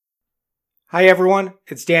Hi everyone,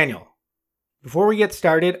 it's Daniel. Before we get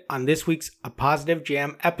started on this week's A Positive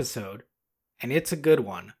Jam episode, and it's a good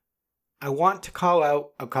one, I want to call out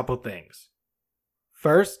a couple things.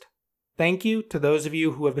 First, thank you to those of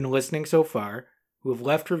you who have been listening so far, who have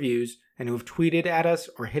left reviews, and who have tweeted at us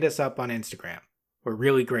or hit us up on Instagram. We're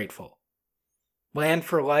really grateful. Land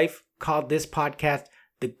for Life called this podcast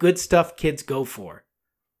the good stuff kids go for,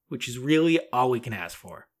 which is really all we can ask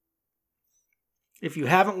for. If you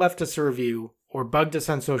haven't left us a review, or bugged us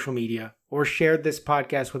on social media, or shared this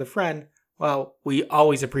podcast with a friend, well, we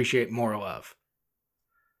always appreciate more love.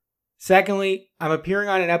 Secondly, I'm appearing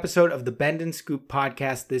on an episode of the Bend and Scoop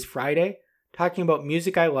podcast this Friday, talking about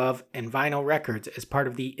music I love and vinyl records as part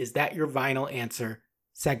of the Is That Your Vinyl Answer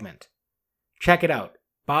segment. Check it out.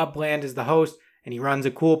 Bob Bland is the host, and he runs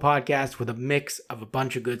a cool podcast with a mix of a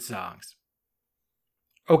bunch of good songs.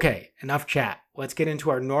 Okay, enough chat. Let's get into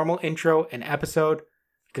our normal intro and episode,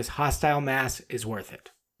 because Hostile Mass is worth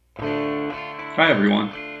it. Hi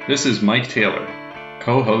everyone, this is Mike Taylor,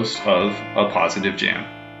 co-host of A Positive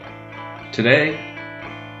Jam. Today,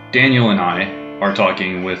 Daniel and I are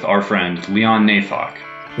talking with our friend Leon Neyfakh.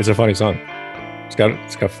 It's a funny song. It's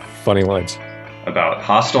got funny lines. About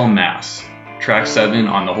Hostile Mass, track 7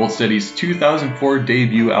 on the Hold Steady's 2004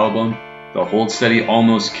 debut album, The Hold Steady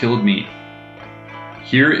Almost Killed Me.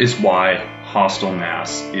 Here is why Hostile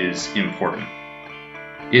Mass is important.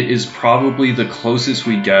 It is probably the closest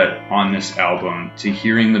we get on this album to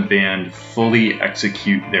hearing the band fully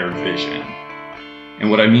execute their vision. And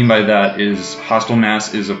what I mean by that is Hostile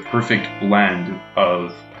Mass is a perfect blend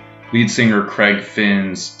of lead singer Craig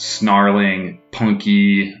Finn's snarling,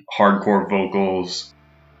 punky, hardcore vocals,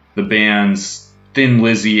 the band's Thin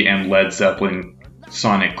Lizzy and Led Zeppelin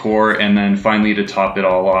sonic core, and then finally to top it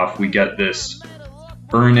all off, we get this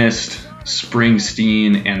earnest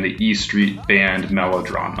Springsteen and the E Street Band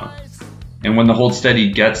melodrama. And when the Hold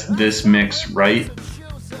Steady gets this mix right,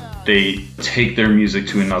 they take their music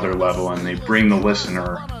to another level and they bring the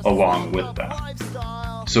listener along with them.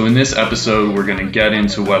 So in this episode, we're going to get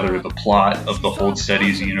into whether the plot of the Hold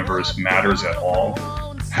Steady's universe matters at all,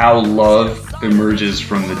 how love emerges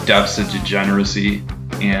from the depths of degeneracy,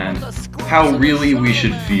 and how really we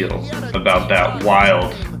should feel about that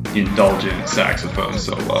wild, indulgent saxophone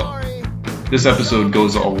solo. This episode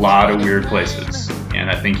goes a lot of weird places,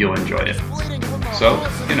 and I think you'll enjoy it. So,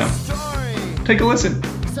 take a listen.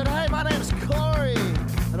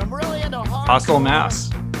 Hostile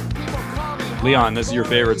Mass. Leon, this is your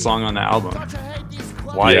favorite song on the album.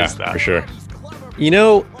 Why is that? For sure.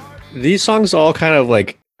 These songs all kind of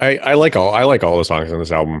like I like all the songs on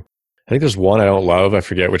this album. I think there's one I don't love. I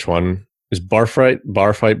forget which one. Is Bar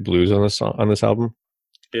Fight Blues on this album?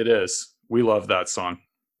 It is. We love that song.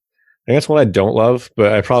 I think that's one I don't love,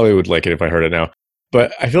 but I probably would like it if I heard it now.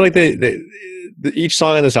 But I feel like each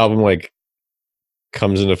song on this album like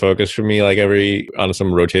comes into focus for me like on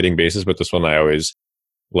some rotating basis, but this one I always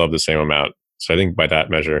love the same amount. So I think by that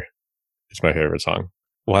measure, it's my favorite song.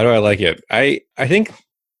 Why do I like it? I think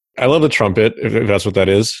I love the trumpet, if that's what that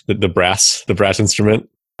is. The brass instrument.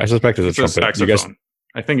 I suspect it's a trumpet. Saxophone.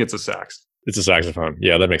 I think it's a sax. It's a saxophone.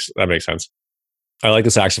 Yeah, that makes sense. I like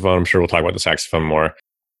the saxophone. I'm sure we'll talk about the saxophone more.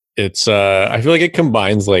 It's I feel like it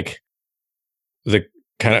combines like the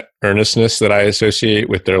kind of earnestness that I associate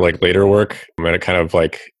with their like later work and a kind of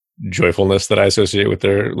like joyfulness that I associate with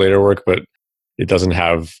their later work, but it doesn't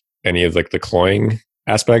have any of like the cloying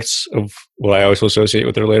aspects of what I always associate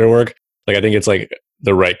with their later work. Like I think it's like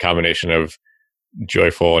the right combination of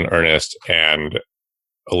joyful and earnest and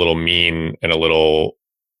a little mean and a little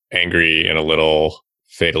angry and a little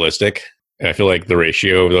fatalistic. And I feel like the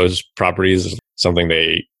ratio of those properties is something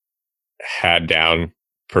they had down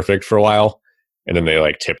perfect for a while. And then they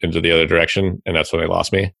like tipped into the other direction. And that's when they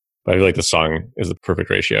lost me. But I feel like the song is the perfect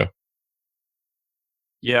ratio.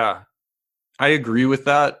 Yeah, I agree with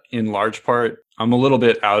that in large part. I'm a little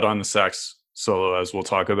bit out on the sax solo, as we'll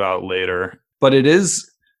talk about later. But it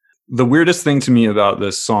is the weirdest thing to me about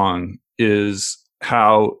this song is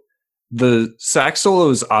how the sax solo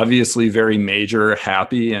is obviously very major,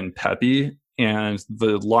 happy, and peppy. And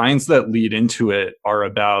the lines that lead into it are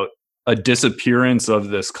about a disappearance of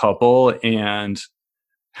this couple and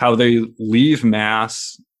how they leave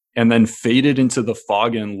Mass and then faded into the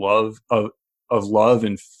fog and love of love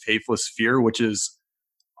and faithless fear, which is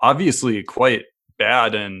obviously quite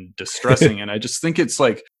bad and distressing. And I just think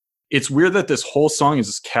it's weird that this whole song is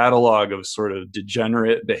this catalog of sort of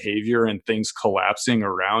degenerate behavior and things collapsing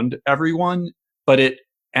around everyone, but it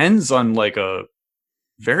ends on like a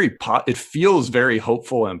very it feels very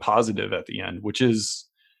hopeful and positive at the end, which is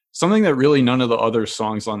something that really none of the other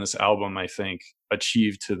songs on this album, I think,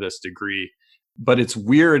 achieve to this degree. but it's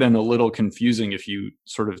weird and a little confusing if you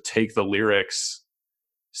sort of take the lyrics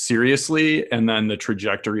seriously and then the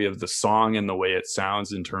trajectory of the song and the way it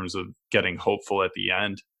sounds in terms of getting hopeful at the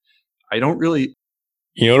end. I don't really.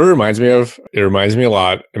 You know what it reminds me of? It reminds me a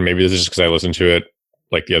lot, and maybe this is just because I listened to it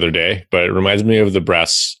like the other day, but it reminds me of the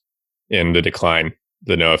Breasts in The Decline,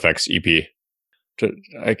 the NoFX EP.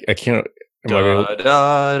 I can't. Da,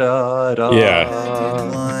 da, da, da.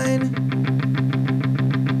 Yeah.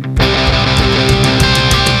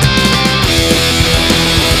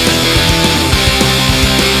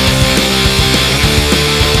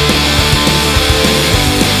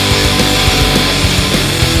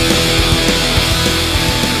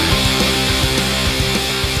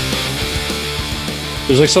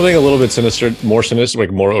 There's like something a little bit sinister,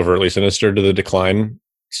 like more overtly sinister to the Decline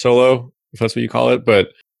solo, if that's what you call it. But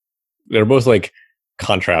they're both like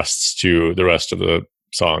contrasts to the rest of the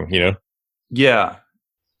song, you know? Yeah.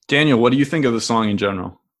 Daniel, what do you think of the song in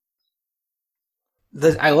general?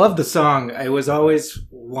 I love the song. It was always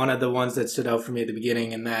one of the ones that stood out for me at the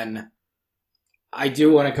beginning. And then I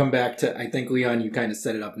do want to come back to, I think, Leon, you kind of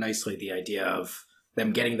set it up nicely, the idea of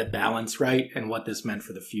them getting the balance right and what this meant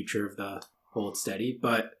for the future of the Hold Steady.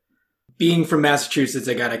 But being from Massachusetts,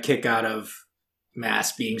 I got a kick out of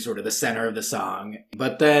Mass being sort of the center of the song.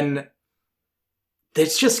 But then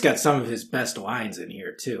it's just got some of his best lines in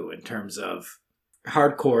here, too, in terms of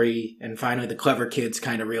hardcore-y, and finally the Clever Kids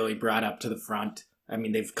kind of really brought up to the front. I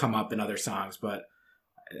mean, they've come up in other songs, but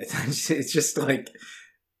it's just like,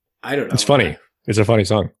 I don't know. It's funny. It's a funny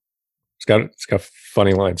song. It's got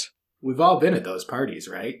funny lines. We've all been at those parties,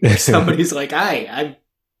 right? Where somebody's like, "Hi, I'm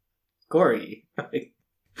Corey."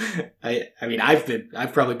 I mean,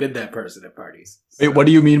 I've probably been that person at parties. So. Wait, what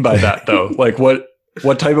do you mean by that, though? Like, what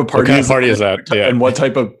type of party? What kind of party is that? Yeah. And what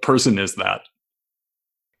type of person is that?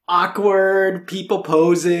 Awkward, people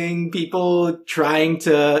posing, people trying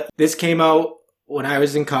to. This came out when I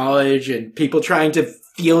was in college, and people trying to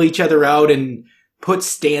feel each other out and put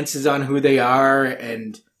stances on who they are,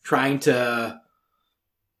 and trying to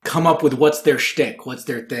come up with what's their shtick, what's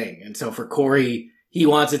their thing. And so for Corey, he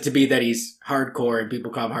wants it to be that he's hardcore, and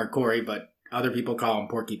people call him Hardcorey, but other people call him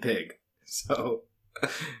Porky Pig. So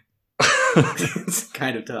it's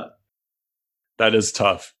kind of tough. That is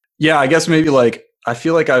tough. Yeah, I guess maybe like I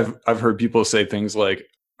feel like I've heard people say things like,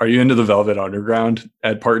 "Are you into the Velvet Underground?"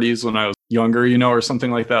 at parties when I was younger, you know, or something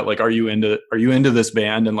like that. Like, are you into this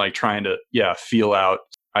band, and like trying to feel out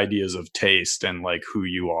ideas of taste and like who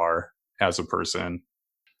you are as a person.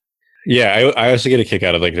 Yeah, I also get a kick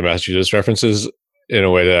out of like the Massachusetts references in a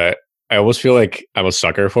way that I almost feel like I'm a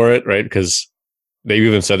sucker for it, right? Because they've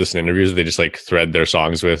even said this in interviews. They just like thread their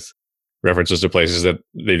songs with references to places that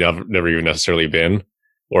they've never even necessarily been.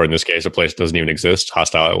 Or in this case, a place doesn't even exist.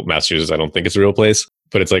 Hostile, Massachusetts, I don't think it's a real place.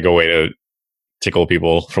 But it's like a way to tickle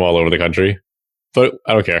people from all over the country. But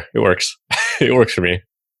I don't care. It works. It works for me.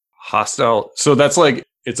 Hostile. So that's like,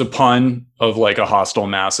 it's a pun of like a hostile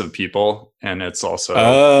mass of people. And it's also...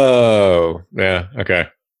 Oh, yeah. Okay.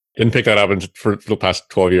 Didn't pick that up for the past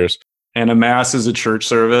 12 years. And a mass is a church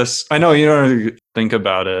service. I know, you don't think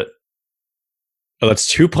about it. Oh, that's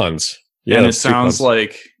two puns. Yeah, and it sounds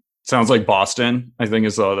like Boston, I think,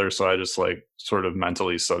 is the other. So I just like sort of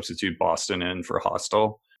mentally substitute Boston in for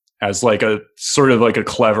hostile as like a sort of like a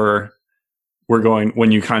clever,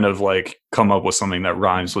 when you kind of like come up with something that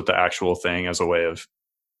rhymes with the actual thing as a way of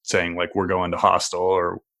saying like, we're going to hostile,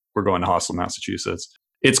 or we're going to hostile, Massachusetts.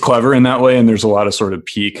 It's clever in that way. And there's a lot of sort of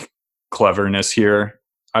peak cleverness here.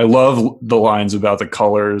 I love the lines about the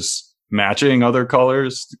colors matching other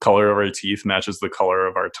colors. The color of our teeth matches the color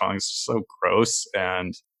of our tongues. So gross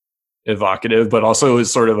and evocative, but also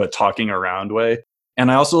is sort of a talking around way.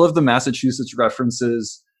 And I also love the Massachusetts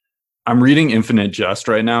references. I'm reading Infinite Jest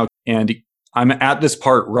right now, and I'm at this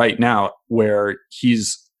part right now where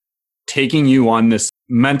he's taking you on this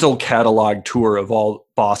mental catalog tour of all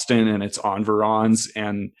Boston and its environs,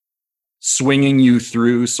 and swinging you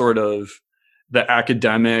through sort of the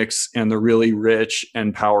academics and the really rich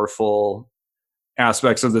and powerful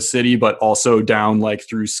aspects of the city, but also down like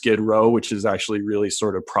through Skid Row, which is actually really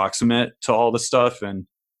sort of proximate to all the stuff. And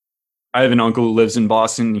I have an uncle who lives in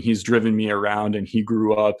Boston. He's driven me around, and he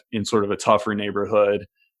grew up in sort of a tougher neighborhood.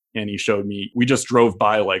 And he showed me, we just drove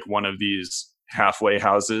by like one of these halfway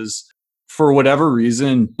houses. For whatever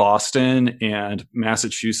reason, Boston and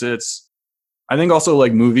Massachusetts, I think also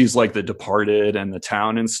like movies like The Departed and The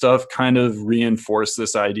Town and stuff kind of reinforce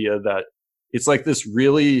this idea that it's like this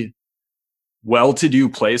really well-to-do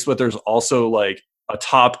place, but there's also like a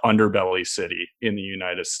top underbelly city in the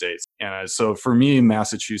United States. And so for me,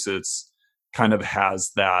 Massachusetts kind of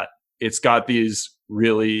has that. It's got these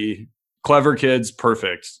really clever kids,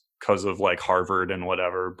 perfect because of like Harvard and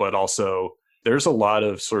whatever, but also there's a lot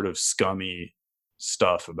of sort of scummy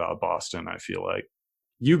stuff about Boston. I feel like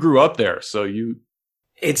you grew up there, so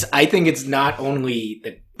I think it's not only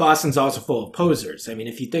that Boston's also full of posers. I mean,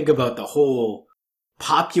 if you think about the whole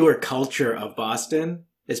popular culture of Boston,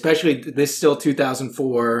 especially this still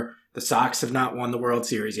 2004, the Sox have not won the World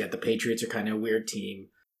Series yet. The Patriots are kind of a weird team.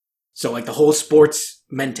 So like the whole sports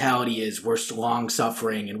mentality is we're long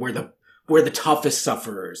suffering and we're the toughest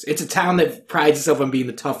sufferers. It's a town that prides itself on being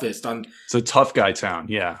the toughest. It's a tough guy town,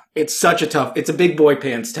 yeah. It's a big boy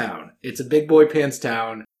pants town. It's a big boy pants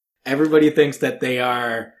town. Everybody thinks that they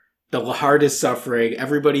are the hardest suffering.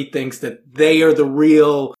 Everybody thinks that they are the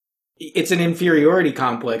real. It's an inferiority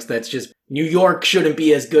complex that's just New York shouldn't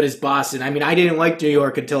be as good as Boston. I mean, I didn't like New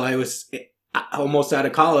York until I was almost out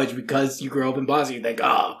of college because you grew up in Boston. You think,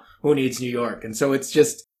 oh, who needs New York? And so it's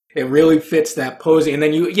just, it really fits that posing. And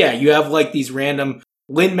then you have like these random,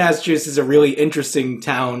 Lynn, Massachusetts is a really interesting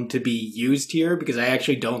town to be used here because I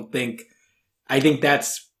actually I think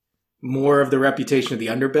that's more of the reputation of the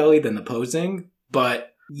underbelly than the posing.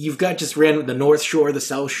 But you've got just random, the North Shore, the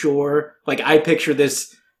South Shore. Like I picture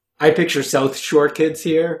South Shore kids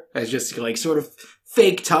here as just like sort of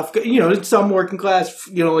fake tough, some working class,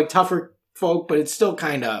 like tougher folk, but it's still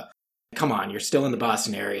kind of, come on, you're still in the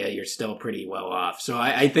Boston area. You're still pretty well off. So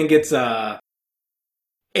I think it's, and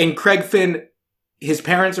Craig Finn, his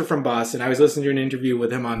parents are from Boston. I was listening to an interview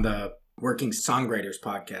with him on the Working Songwriters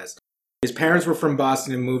podcast. His parents were from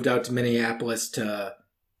Boston and moved out to Minneapolis to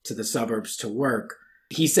the suburbs to work.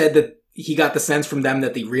 He said that he got the sense from them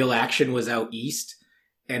that the real action was out east.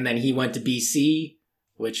 And then he went to BC,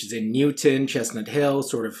 which is in Newton, Chestnut Hill,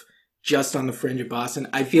 sort of just on the fringe of Boston.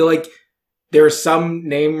 I feel like there are some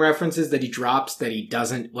name references that he drops that he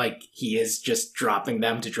doesn't, like he is just dropping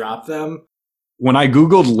them to drop them. When I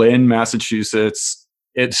Googled Lynn, Massachusetts,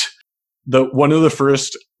 one of the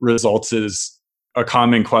first results is a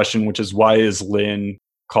common question, which is why is Lynn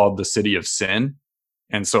called the city of sin?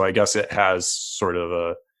 And so I guess it has sort of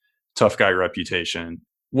a tough guy reputation.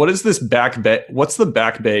 What is this Back Bay? What's the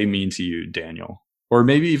Back Bay mean to you, Daniel? Or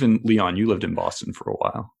maybe even Leon, you lived in Boston for a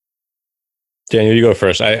while. Daniel, you go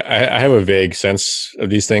first. I have a vague sense of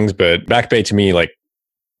these things, but Back Bay to me, like,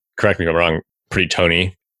 correct me if I'm wrong, pretty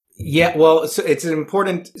Tony. Yeah, well, so it's an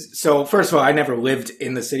important. So first of all, I never lived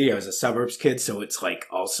in the city. I was a suburbs kid, so it's like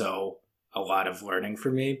also a lot of learning for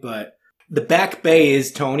me. But the Back Bay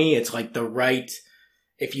is Tony. It's like the right.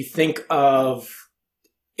 If you think of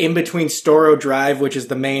in between Storrow Drive, which is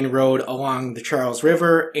the main road along the Charles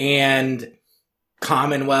River, and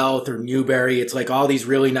Commonwealth or Newbury, it's like all these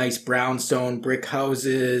really nice brownstone brick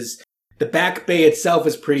houses. The Back Bay itself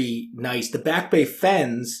is pretty nice. The Back Bay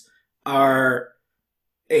Fens are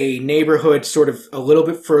a neighborhood sort of a little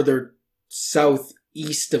bit further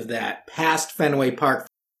southeast of that, past Fenway Park.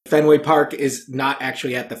 Fenway Park is not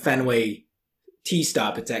actually at the Fenway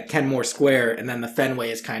T-stop. It's at Kenmore Square, and then the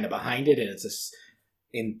Fenway is kind of behind it, and it's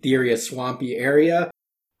in theory a swampy area.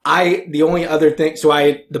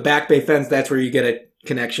 The Back Bay Fens, that's where you get a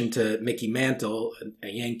connection to Mickey Mantle, a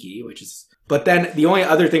Yankee, but then the only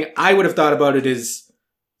other thing I would have thought about it is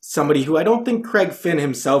somebody who I don't think Craig Finn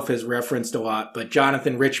himself has referenced a lot, but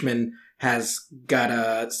Jonathan Richman has got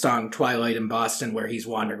a song, Twilight in Boston, where he's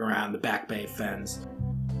wandering around the Back Bay Fens.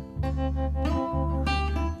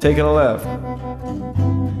 Taking a left,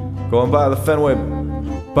 going by the Fenway,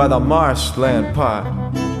 by the Marshland Park.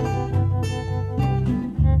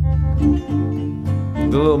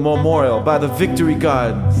 The little memorial by the Victory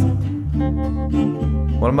Gardens.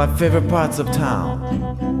 One of my favorite parts of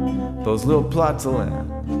town. Those little plots of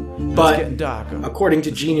land. But according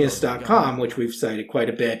to Genius.com, which we've cited quite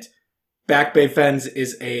a bit, Back Bay Fens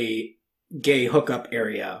is a gay hookup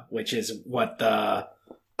area, which is what the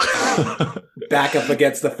back up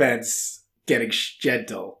against the fence, getting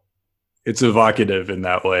gentle. It's evocative in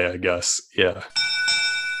that way, I guess. Yeah.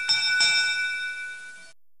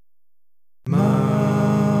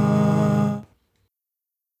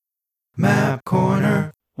 Map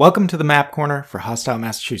Corner. Welcome to the Map Corner for Hostile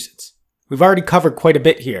Massachusetts. We've already covered quite a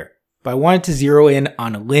bit here, but I wanted to zero in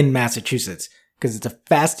on Lynn, Massachusetts, because it's a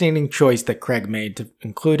fascinating choice that Craig made to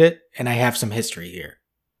include it, and I have some history here.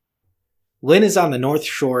 Lynn is on the North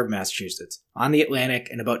Shore of Massachusetts, on the Atlantic,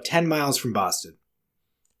 and about 10 miles from Boston.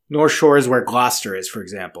 North Shore is where Gloucester is, for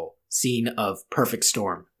example, scene of Perfect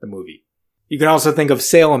Storm, the movie. You can also think of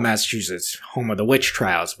Salem, Massachusetts, home of the witch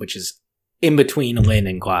trials, which is in between Lynn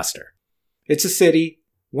and Gloucester. It's a city,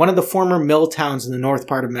 one of the former mill towns in the north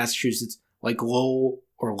part of Massachusetts, like Lowell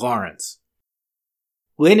or Lawrence.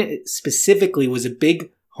 Lynn specifically was a big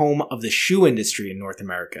home of the shoe industry in North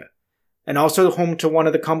America. and also home to one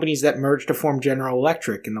of the companies that merged to form General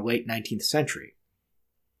Electric in the late 19th century.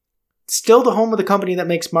 It's still the home of the company that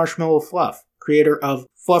makes Marshmallow Fluff, creator of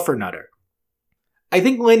Fluffernutter. I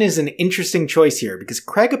think Lynn is an interesting choice here because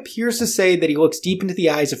Craig appears to say that he looks deep into the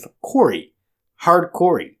eyes of Corey, Hard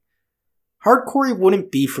Corey. Hard Corey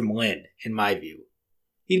wouldn't be from Lynn, in my view.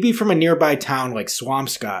 He'd be from a nearby town like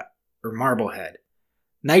Swampscott or Marblehead.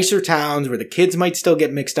 Nicer towns where the kids might still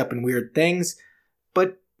get mixed up in weird things,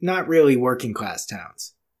 but not really working class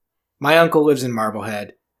towns. My uncle lives in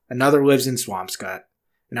Marblehead, another lives in Swampscott,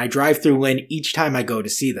 and I drive through Lynn each time I go to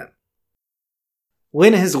see them.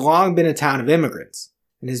 Lynn has long been a town of immigrants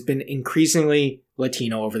and has been increasingly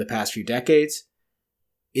Latino over the past few decades.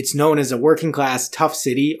 It's known as a working class, tough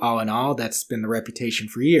city, all in all. That's been the reputation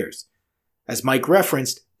for years. As Mike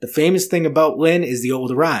referenced, the famous thing about Lynn is the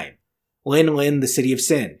old rhyme. Lynn, Lynn, the city of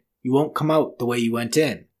sin. You won't come out the way you went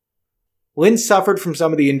in. Lynn suffered from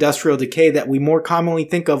some of the industrial decay that we more commonly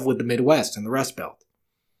think of with the Midwest and the Rust Belt.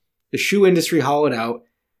 The shoe industry hollowed out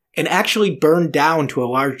and actually burned down to a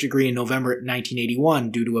large degree in November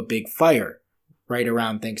 1981 due to a big fire right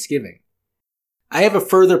around Thanksgiving. I have a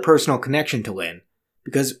further personal connection to Lynn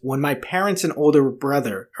because when my parents and older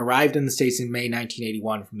brother arrived in the States in May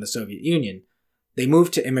 1981 from the Soviet Union, they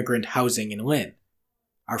moved to immigrant housing in Lynn.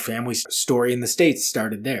 Our family's story in the States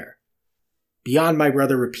started there. Beyond my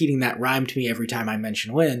brother repeating that rhyme to me every time I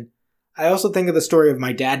mention Lynn, I also think of the story of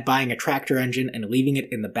my dad buying a tractor engine and leaving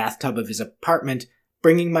it in the bathtub of his apartment,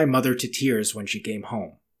 bringing my mother to tears when she came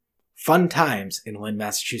home. Fun times in Lynn,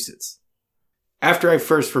 Massachusetts. After I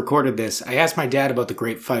first recorded this, I asked my dad about the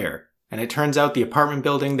Great Fire, and it turns out the apartment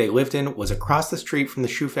building they lived in was across the street from the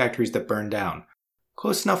shoe factories that burned down,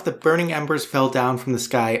 close enough that burning embers fell down from the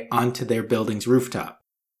sky onto their building's rooftop.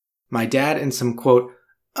 My dad and some, quote,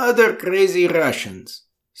 other crazy Russians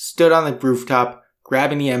stood on the rooftop,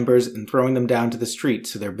 grabbing the embers and throwing them down to the street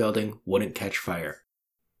so their building wouldn't catch fire.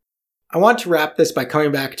 I want to wrap this by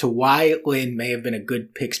coming back to why Lynn may have been a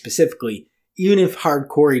good pick specifically, even if Hard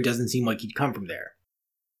Corey doesn't seem like he'd come from there.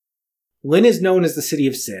 Lynn is known as the City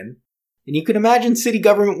of Sin, and you can imagine city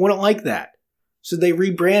government wouldn't like that. So they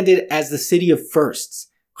rebranded as the City of Firsts,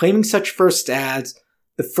 claiming such firsts as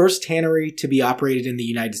the first tannery to be operated in the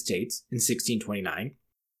United States in 1629,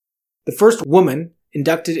 the first woman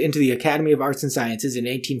inducted into the Academy of Arts and Sciences in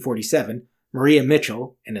 1847, Maria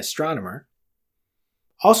Mitchell, an astronomer.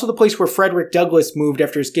 Also the place where Frederick Douglass moved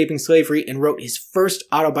after escaping slavery and wrote his first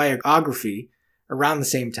autobiography around the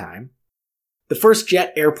same time. The first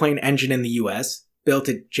jet airplane engine in the US, built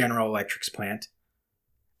at General Electric's plant.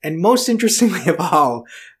 And most interestingly of all,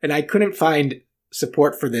 and I couldn't find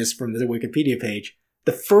support for this from the Wikipedia page,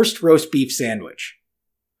 the first roast beef sandwich.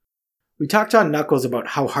 We talked on Knuckles about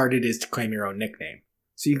how hard it is to claim your own nickname.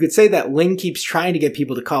 So you could say that Lynn keeps trying to get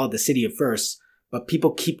people to call it the City of Firsts, but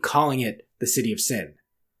people keep calling it the City of Sin,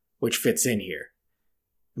 which fits in here.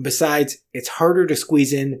 And besides, it's harder to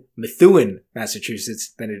squeeze in Methuen,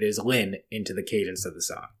 Massachusetts, than it is Lynn into the cadence of the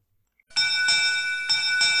song.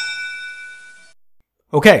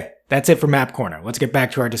 Okay, that's it for Map Corner. Let's get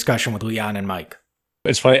back to our discussion with Leon and Mike.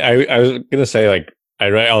 It's funny. I was gonna say, like,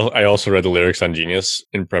 I also read the lyrics on Genius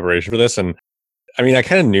in preparation for this, and I mean, I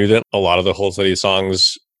kind of knew that a lot of the Hold Steady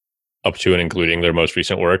songs, up to and including their most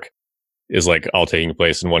recent work, is like all taking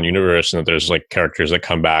place in one universe, and that there's like characters that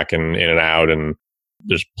come back and in and out, and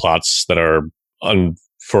there's plots that are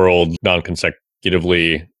unfurled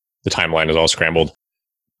non-consecutively. The timeline is all scrambled.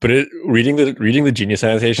 But reading the Genius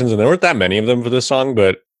annotations, and there weren't that many of them for this song,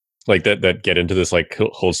 but like that get into this like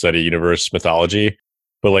Hold Steady universe mythology.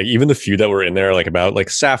 But like even the few that were in there, like about like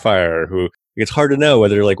Sapphire, who it's hard to know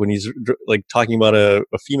whether like when he's like talking about a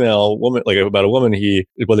female woman, like about a woman,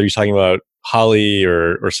 whether he's talking about Holly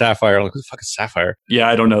or Sapphire. I'm like, who the fuck is Sapphire? Yeah,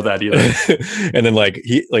 I don't know that either. And then like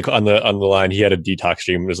he like on the line, he had a detox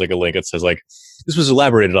stream. There's like a link that says like this was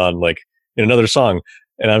elaborated on like in another song.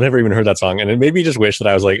 And I've never even heard that song. And it made me just wish that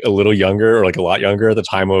I was like a little younger or like a lot younger at the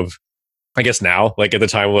time of, I guess now, like at the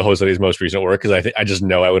time of Hold Steady's most recent work, because I just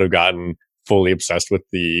know I would have gotten fully obsessed with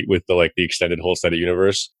the extended Hold Steady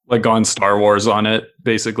universe. Like gone Star Wars on it,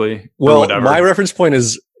 basically. Well, my reference point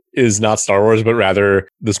is not Star Wars, but rather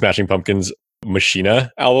the Smashing Pumpkins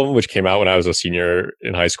Machina album, which came out when I was a senior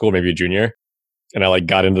in high school, maybe a junior. And I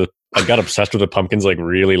got obsessed with the Pumpkins like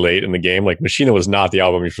really late in the game. Like Machina was not the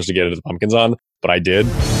album you're supposed to get into the Pumpkins on, but I did.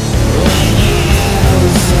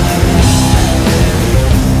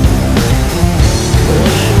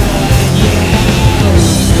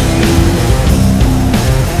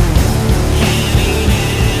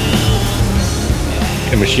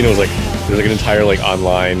 And Machina was like, there's like an entire like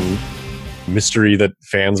online mystery that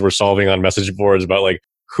fans were solving on message boards about like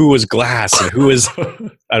who was Glass and who was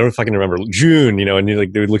I don't fucking remember June, you know, and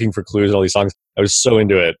like they were looking for clues in all these songs. I was so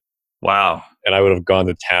into it. Wow. And I would have gone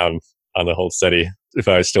to town on the Hold Steady if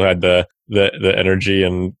I still had the energy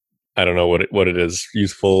and I don't know what it is,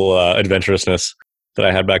 youthful adventurousness that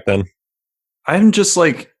I had back then. I'm just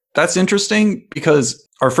like, that's interesting because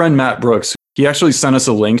our friend Matt Brooks, he actually sent us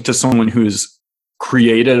a link to someone who's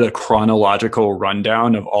created a chronological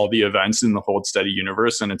rundown of all the events in the Hold Steady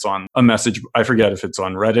universe. And it's on a message. I forget if it's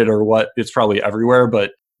on Reddit or what. It's probably everywhere.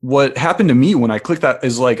 But what happened to me when I clicked that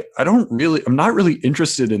is like, I'm not really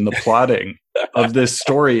interested in the plotting of this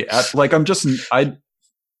story.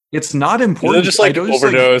 It's not important. Is it just like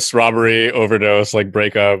overdose, robbery, overdose, like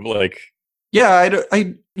breakup, like. Yeah,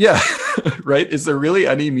 yeah, right. Is there really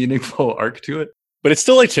any meaningful arc to it? But it's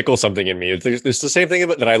still like tickles something in me. It's the same thing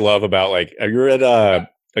that I love about like, have you read A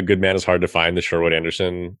Good Man Is Hard to Find, the Sherwood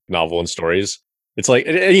Anderson novel and stories? It's like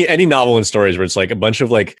any novel and stories where it's like a bunch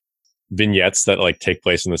of like vignettes that like take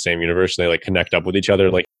place in the same universe and they like connect up with each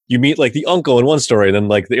other. Like you meet like the uncle in one story and then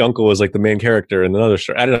like the uncle is like the main character in another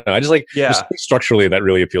story. I don't know. I just like structurally that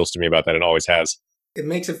really appeals to me about that and always has. It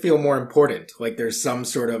makes it feel more important. Like there's some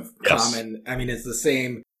sort of common, I mean, it's the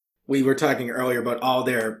same. We were talking earlier about all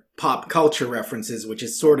their pop culture references, which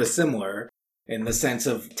is sort of similar in the sense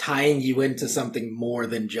of tying you into something more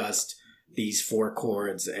than just these 4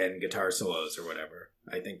 chords and guitar solos or whatever.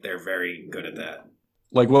 I think they're very good at that.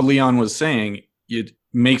 Like what Leon was saying, it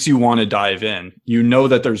makes you want to dive in. You know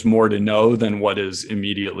that there's more to know than what is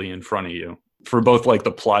immediately in front of you for both like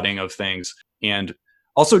the plotting of things and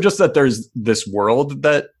also just that there's this world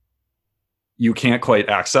that you can't quite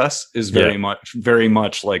access is very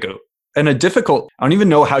much like a difficult. I don't even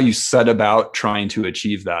know how you set about trying to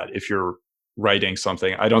achieve that if you're writing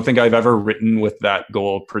something. I don't think I've ever written with that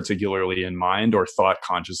goal particularly in mind or thought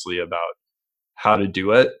consciously about how to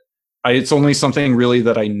do it. It's only something really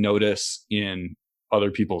that I notice in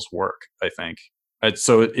other people's work, I think.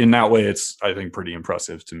 So in that way, it's, I think, pretty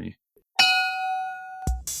impressive to me.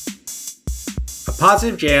 A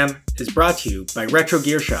Positive Jam is brought to you by Retro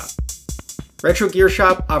Gear Shop. Retro Gear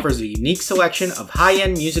Shop offers a unique selection of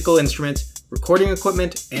high-end musical instruments, recording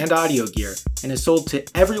equipment, and audio gear, and is sold to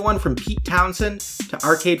everyone from Pete Townsend to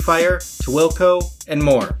Arcade Fire to Wilco and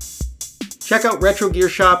more. Check out Retro Gear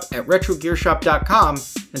Shop at retrogearshop.com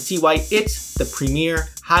and see why it's the premier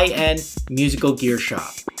high-end musical gear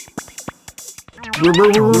shop.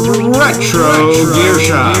 Retro Gear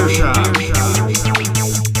Shop.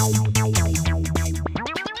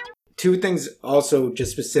 Two things also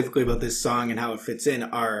just specifically about this song and how it fits in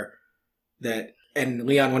are that, and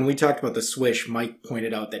Leon, when we talked about the swish, Mike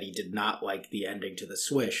pointed out that he did not like the ending to the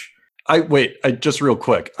swish. Just real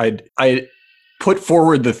quick. I put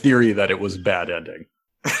forward the theory that it was bad ending.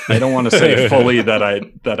 I don't want to say fully and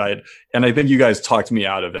I think you guys talked me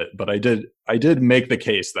out of it, but I did make the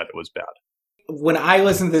case that it was bad. When I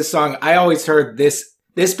listened to this song, I always heard this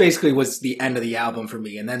basically was the end of the album for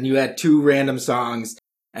me. And then you had 2 random songs.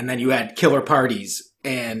 And then you had Killer Parties,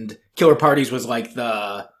 and Killer Parties was like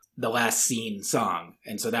the last scene song,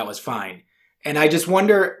 and so that was fine. And I just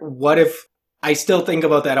wonder, what if, I still think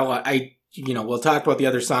about that a lot. We'll talk about the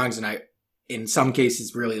other songs, and I, in some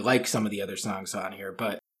cases, really like some of the other songs on here,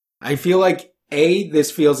 but I feel like, this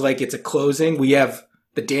feels like it's a closing. We have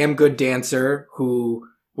the damn good dancer, who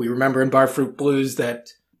we remember in Barfruit Blues that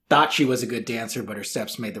thought she was a good dancer, but her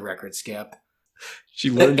steps made the record skip. She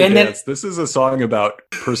learned to dance. This is a song about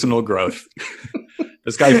personal growth.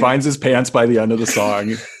 This guy finds his pants by the end of the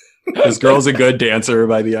song. This girl's a good dancer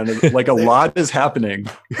by the end of it. Like a lot is happening.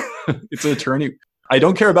 It's a turning. I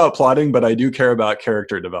don't care about plotting, but I do care about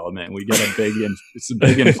character development. We get it's a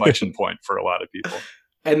big inflection point for a lot of people.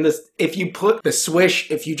 And if you put the swish,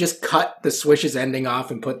 if you just cut the swish's ending off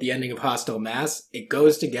and put the ending of Hostile Mass, it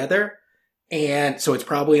goes together. And so it's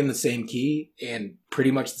probably in the same key and pretty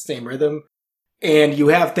much the same rhythm. And you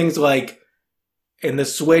have things like, in the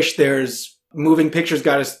swish, there's Moving Pictures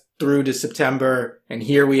got us through to September, and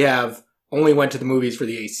here we have only went to the movies for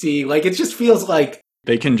the AC. Like, it just feels like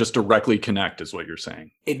they can just directly connect, is what you're saying.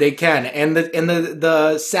 They can. And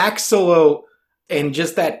the sax solo and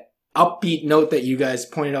just that upbeat note that you guys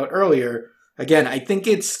pointed out earlier, again, I think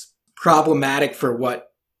it's problematic for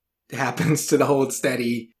what happens to the Hold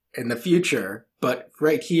Steady in the future. But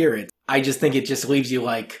right here, I just think it just leaves you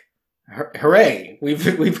like, hooray,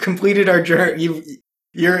 we've completed our journey.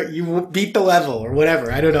 You beat the level or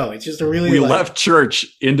whatever. I don't know. It's just a really... We left church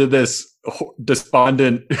into this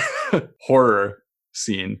despondent horror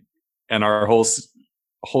scene, and our whole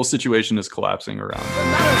situation is collapsing around. She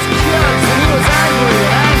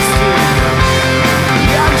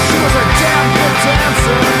was a damn good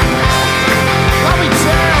dancer. I'll be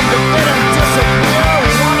damned if they don't disappear.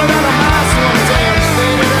 Wanted out of mass one day and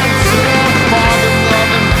faded into fog of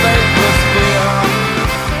love and faithless fear.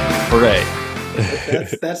 Hooray.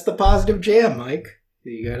 That's the positive jam, Mike.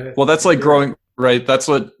 You gotta. Well, that's like growing, right? That's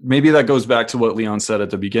what, maybe that goes back to what Leon said at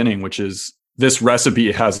the beginning, which is this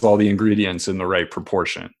recipe has all the ingredients in the right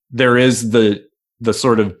proportion. There is the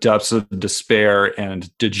sort of depths of despair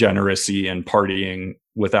and degeneracy and partying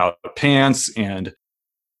without pants and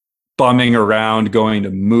bumming around, going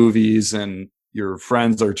to movies, and your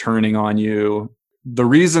friends are turning on you. The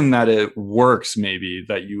reason that it works, maybe,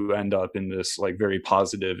 that you end up in this like very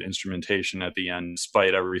positive instrumentation at the end,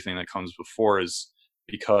 despite everything that comes before, is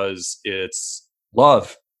because it's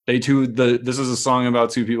love. This is a song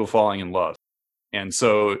about two people falling in love. And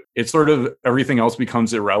so it's sort of, everything else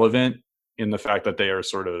becomes irrelevant in the fact that they are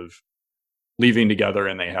sort of leaving together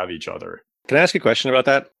and they have each other. Can I ask a question about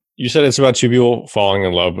that? You said it's about two people falling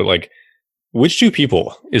in love, but like, which two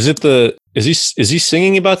people? Is he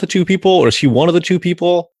singing about the two people, or is he one of the two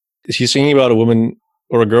people? Is he singing about a woman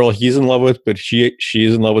or a girl he's in love with, but she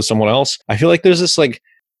is in love with someone else? I feel like there's this like,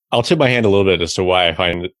 I'll tip my hand a little bit as to why I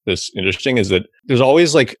find this interesting, is that there's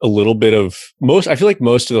always like a little bit of I feel like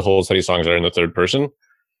most of the Hold Steady songs are in the third person.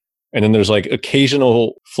 And then there's like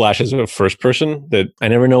occasional flashes of first person that I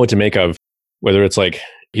never know what to make of, whether it's like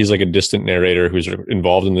he's like a distant narrator who's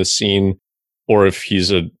involved in this scene, or if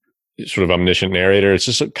he's a sort of omniscient narrator. It's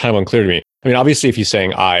just kind of unclear to me. I mean, obviously if he's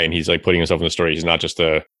saying I and he's like putting himself in the story, he's not just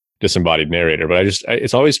a disembodied narrator, but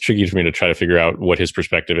it's always tricky for me to try to figure out what his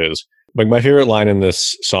perspective is. Like my favorite line in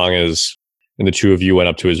this song is, and the two of you went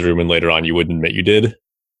up to his room and later on you wouldn't admit you did.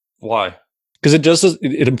 Why? Because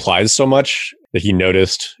it implies so much that he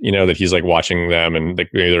noticed, that he's like watching them and like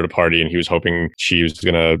maybe they're at a party and he was hoping she was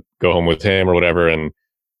going to go home with him or whatever. And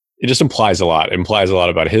it just implies a lot. It implies a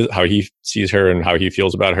lot about how he sees her and how he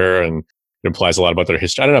feels about her. And it implies a lot about their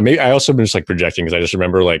history. I don't know. Maybe I also been just like projecting, because I just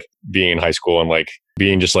remember like being in high school and like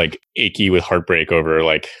being just like achy with heartbreak over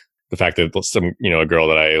like the fact that some, a girl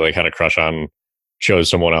that I like had a crush on chose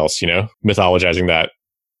someone else, mythologizing that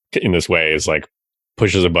in this way is like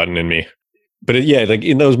pushes a button in me. But like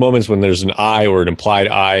in those moments when there's an I or an implied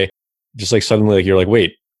I, just like suddenly like you're like,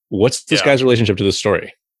 wait, what's this guy's relationship to this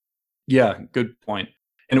story? Yeah, good point.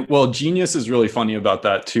 And well, Genius is really funny about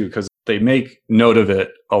that too, because they make note of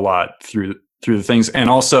it a lot through the things. And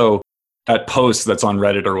also that post that's on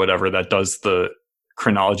Reddit or whatever that does the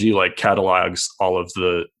chronology, like catalogs all of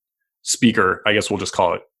the speaker, I guess we'll just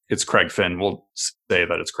call it's Craig Finn. We'll say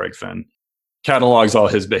that it's Craig Finn. Catalogs all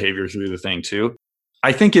his behavior through the thing too.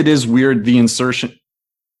 I think it is weird, the insertion,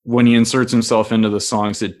 when he inserts himself into the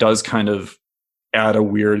songs, it does kind of add a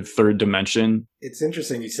weird third dimension. It's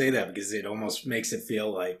interesting you say that, because it almost makes it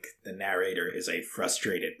feel like the narrator is a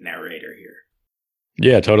frustrated narrator here.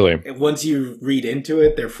 Yeah, totally. And once you read into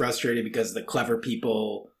it, they're frustrated because the clever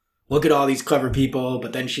people, look at all these clever people,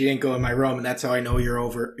 but then she didn't go in my room, and that's how I know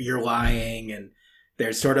you're lying. And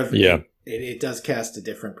there's sort of, it does cast a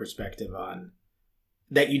different perspective on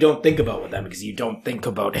that you don't think about with them, because you don't think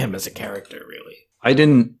about him as a character, really. I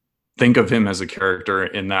didn't think of him as a character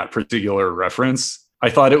in that particular reference. I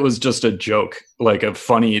thought it was just a joke, like a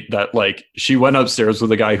funny that like she went upstairs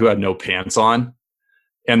with a guy who had no pants on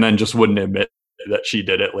and then just wouldn't admit that she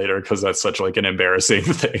did it later, because that's such like an embarrassing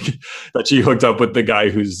thing that she hooked up with the guy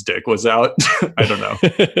whose dick was out. I don't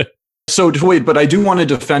know. So wait, but I do want to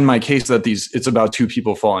defend my case that it's about two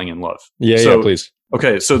people falling in love. Yeah, please.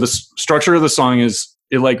 Okay, so the structure of the song is,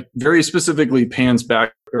 it like very specifically pans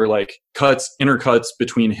back, or like intercuts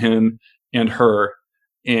between him and her,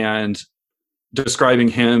 and describing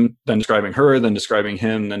him, then describing her, then describing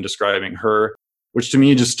him, then describing her, which to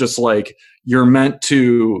me just like you're meant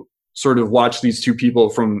to sort of watch these two people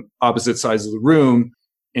from opposite sides of the room,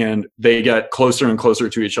 and they get closer and closer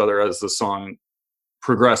to each other as the song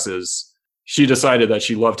progresses. She decided that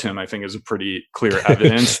she loved him, I think is a pretty clear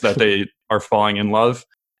evidence that they are falling in love.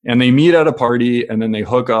 And they meet at a party, and then they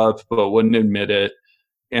hook up, but wouldn't admit it.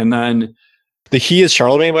 And then the he is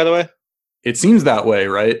Charlemagne, by the way. It seems that way,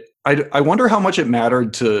 right? I wonder how much it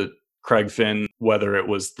mattered to Craig Finn, whether it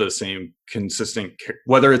was the same consistent,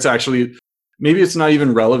 whether it's actually, maybe it's not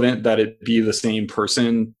even relevant that it be the same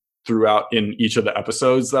person throughout in each of the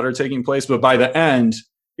episodes that are taking place. But by the end,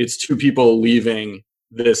 it's two people leaving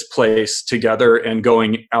this place together and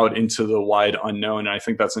going out into the wide unknown. And I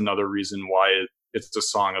think that's another reason why it's a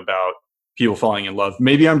song about people falling in love.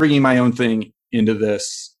 Maybe I'm bringing my own thing into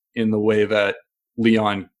this in the way that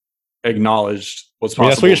Leon acknowledged what's possible.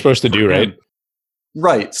 That's what you're supposed to do, right?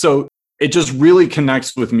 Right. So it just really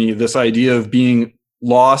connects with me, this idea of being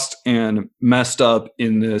lost and messed up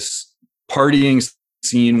in this partying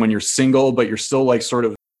scene when you're single, but you're still like sort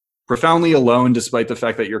of profoundly alone, despite the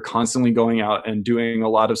fact that you're constantly going out and doing a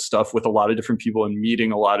lot of stuff with a lot of different people and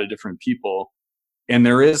meeting a lot of different people. And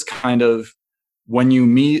there is kind of, when you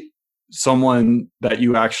meet someone that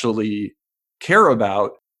you actually care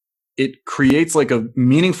about, it creates like a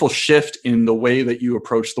meaningful shift in the way that you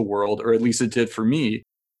approach the world, or at least it did for me.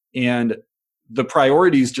 And the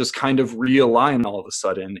priorities just kind of realign all of a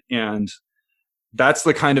sudden. And that's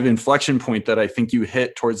the kind of inflection point that I think you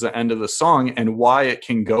hit towards the end of the song, and why it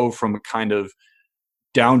can go from a kind of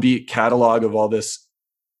downbeat catalog of all this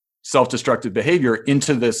self-destructive behavior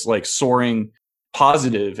into this like soaring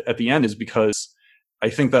positive at the end, is because I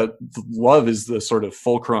think that love is the sort of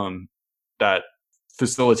fulcrum that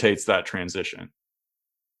facilitates that transition.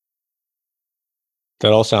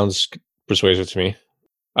 That all sounds persuasive to me.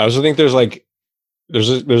 I also think there's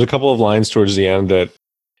a couple of lines towards the end that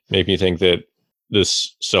make me think that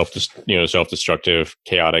this self-destructive,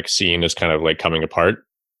 chaotic scene is kind of like coming apart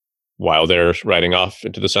while they're riding off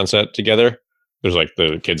into the sunset together. There's like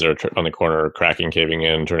the kids are on the corner, cracking, caving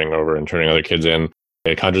in, turning over, and turning other kids in.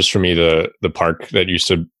 It conjures for me the park that used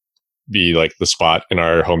to be like the spot in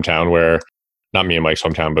our hometown where, not me and Mike's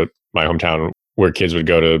hometown, but my hometown, where kids would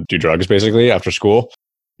go to do drugs basically after school.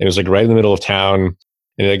 And it was like right in the middle of town.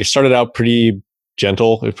 And like it started out pretty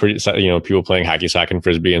gentle, pretty, people playing hacky sack and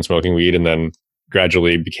frisbee and smoking weed, and then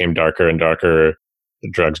gradually became darker and darker. The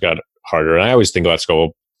drugs got harder. And I always think about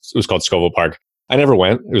Scoville. It was called Scoville Park. I never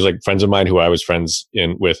went. It was like friends of mine who I was friends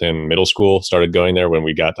with in middle school started going there when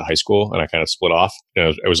we got to high school, and I kind of split off.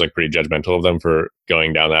 I was like pretty judgmental of them for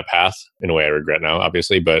going down that path in a way I regret now,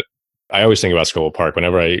 obviously. But I always think about Scoville Park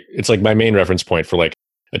whenever it's like my main reference point for like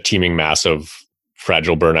a teeming mass of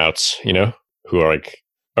fragile burnouts, who are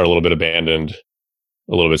a little bit abandoned,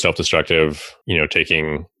 a little bit self-destructive,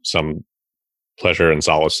 taking some pleasure and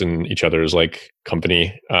solace in each other's like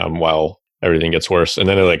company while everything gets worse. And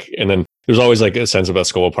then there's always like a sense about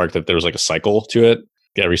Scoville Park that there's like a cycle to it.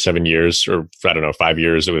 Every 7 years, or I don't know, 5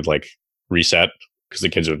 years, it would like reset because the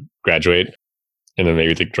kids would graduate, and then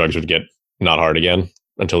maybe the drugs would get not hard again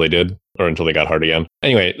until they did, or until they got hard again.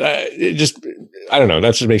 Anyway, I don't know.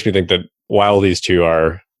 That just makes me think that while these two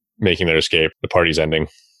are making their escape, the party's ending.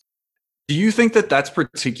 Do you think that that's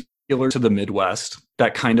particular to the Midwest,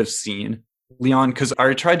 that kind of scene, Leon? Because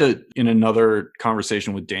I tried to, in another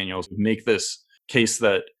conversation with Daniel, make this case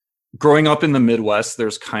that growing up in the Midwest,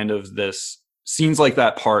 there's kind of this scenes like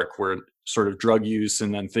that park where sort of drug use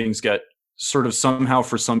and then things get sort of somehow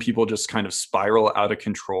for some people just kind of spiral out of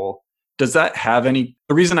control. Does that have any?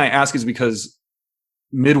 The reason I ask is because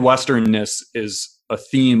Midwesternness is a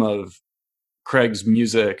theme of Craig's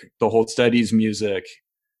music, the Hold Steady's music,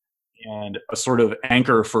 and a sort of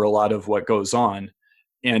anchor for a lot of what goes on.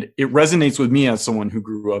 And it resonates with me as someone who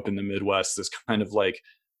grew up in the Midwest, this kind of like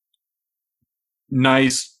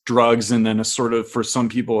nice drugs, and then a sort of, for some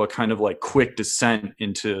people, a kind of like quick descent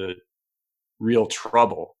into real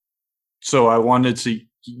trouble. So I wanted to,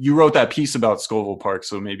 you wrote that piece about Scoville Park,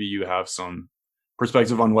 so maybe you have some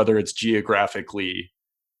perspective on whether it's geographically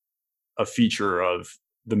a feature of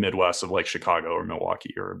the Midwest, of like Chicago or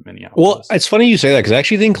Milwaukee or Minneapolis. Well, it's funny you say that, because I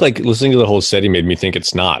actually think like listening to the Hold Steady made me think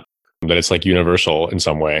it's not, that it's like universal in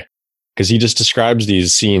some way, because he just describes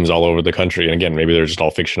these scenes all over the country. And again, maybe they're just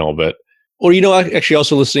all fictional, but, or, actually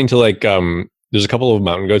also listening to like, there's a couple of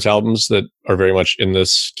Mountain Goats albums that are very much in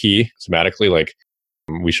this key thematically, like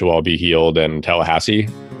We Shall All Be Healed and Tallahassee.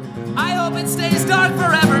 I hope it stays dark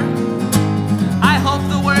forever. I hope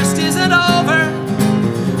the worst isn't over.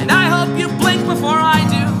 And I hope you blink before I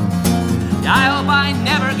do. I hope I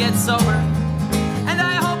never get sober. And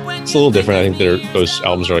I hope when it's a little different. I think those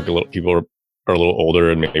albums are like people are a little older,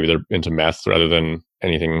 and maybe they're into meth rather than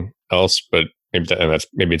anything else, but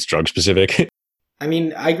maybe it's drug specific. I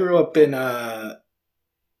mean, I grew up in a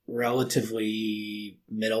relatively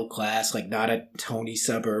middle class, like not a Tony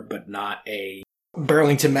suburb, but not a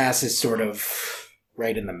Burlington, Mass is sort of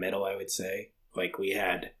right in the middle, I would say. Like we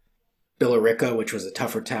had Billerica, which was a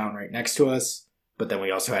tougher town right next to us, but then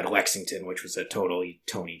we also had Lexington, which was a totally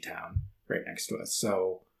Tony town right next to us.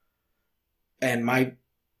 So, and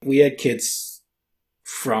we had kids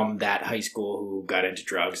from that high school who got into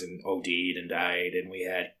drugs and OD'd and died, and we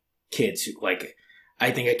had kids who, like,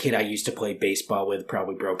 I think a kid I used to play baseball with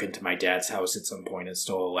probably broke into my dad's house at some point and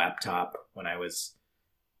stole a laptop when I was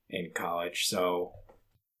in college. So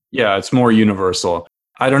yeah, it's more universal.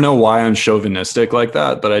 I don't know why I'm chauvinistic like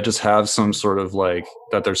that, but I just have some sort of like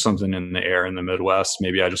that there's something in the air in the Midwest.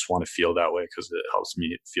 Maybe I just want to feel that way because it helps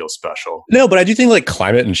me feel special. No, but I do think like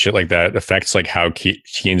climate and shit like that affects like how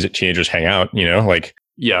teenagers hang out, like,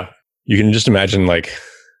 yeah, you can just imagine like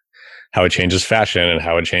how it changes fashion and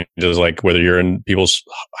how it changes like whether you're in people's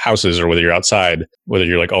houses or whether you're outside, whether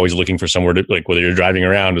you're like always looking for somewhere to like, whether you're driving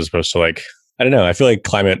around as opposed to like, I don't know. I feel like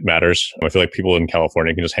climate matters. I feel like people in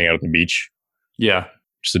California can just hang out at the beach. Yeah.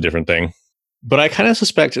 Just a different thing. But I kind of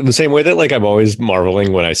suspect in the same way that like I'm always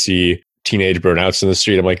marveling when I see teenage burnouts in the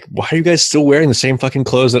street. I'm like, why are you guys still wearing the same fucking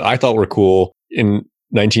clothes that I thought were cool in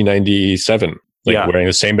 1997? Like wearing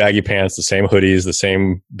the same baggy pants, the same hoodies, the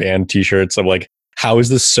same band t-shirts. I'm like, how is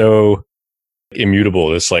this so immutable?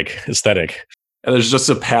 This like aesthetic. And there's just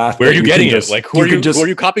a path. Where are you getting it? Like, who are you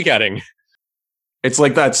copycatting? It's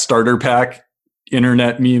like that starter pack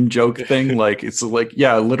internet meme joke thing. Like, it's like,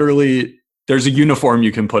 yeah, literally there's a uniform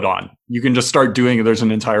you can put on. You can just start doing it. There's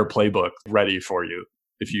an entire playbook ready for you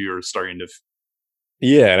if you're starting to.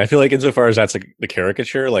 Yeah. And I feel like insofar as that's like the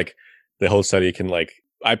caricature, like the whole study can like,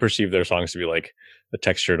 I perceive their songs to be like a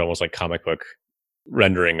textured, almost like comic book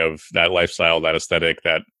rendering of that lifestyle, that aesthetic,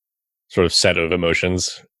 that sort of set of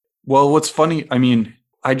emotions. Well, what's funny, I mean,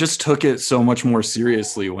 I just took it so much more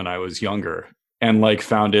seriously when I was younger and like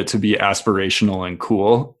found it to be aspirational and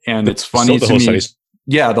cool. And it's funny to me.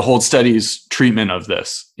 Yeah, the Hold Steady's treatment of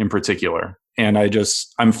this in particular. And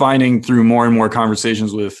I'm finding through more and more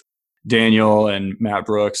conversations with Daniel and Matt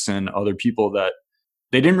Brooks and other people that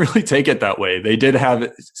they didn't really take it that way. They did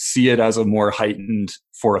see it as a more heightened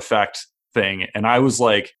for effect thing. And I was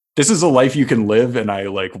like, this is a life you can live. And I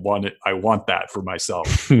like want it. I want that for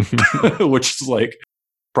myself, which is like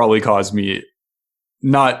probably caused me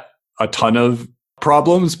not a ton of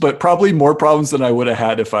problems, but probably more problems than I would have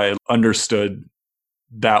had if I understood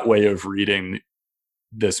that way of reading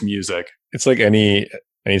this music. It's like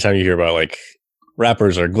anytime you hear about like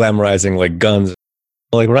rappers are glamorizing like guns,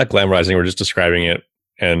 like we're not glamorizing, we're just describing it.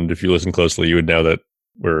 And if you listen closely, you would know that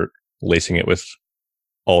we're lacing it with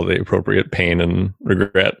all the appropriate pain and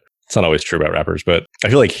regret. It's not always true about rappers, but I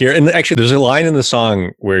feel like here, and actually there's a line in the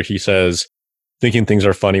song where he says, thinking things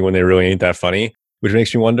are funny when they really ain't that funny, which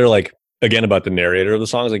makes me wonder, like, again, about the narrator of the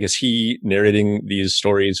songs. Like, is he narrating these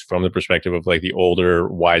stories from the perspective of like the older,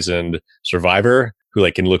 wizened survivor who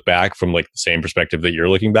like can look back from like the same perspective that you're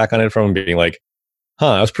looking back on it from and being like,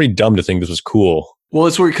 huh, I was pretty dumb to think this was cool. Well,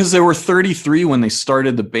 it's weird because they were 33 when they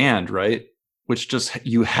started the band, right? Which just,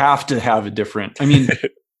 you have to have a different, I mean.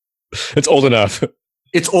 It's old enough.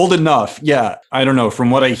 It's old enough. Yeah. I don't know. From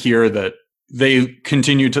what I hear that they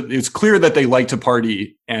continue to, it's clear that they like to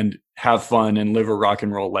party and have fun and live a rock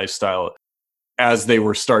and roll lifestyle as they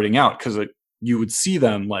were starting out. Cause you would see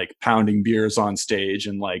them like pounding beers on stage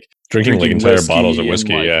and like drinking like entire bottles of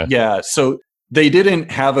whiskey. Like, yeah. Yeah. So they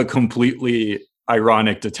didn't have a completely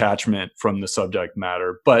ironic detachment from the subject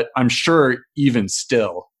matter, but I'm sure even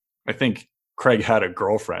still, I think Craig had a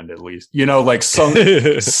girlfriend at least, you know, like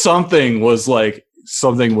something was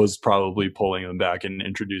probably pulling them back and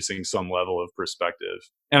introducing some level of perspective.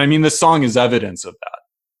 And I mean, this song is evidence of that.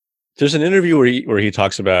 There's an interview where he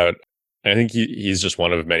talks about, I think he's just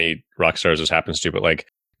one of many rock stars this happens to, but like,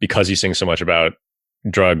 because he sings so much about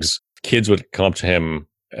drugs, kids would come up to him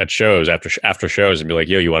at shows after shows and be like,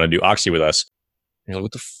 yo, you want to do Oxy with us? And you're like,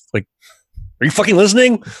 what the like, are you fucking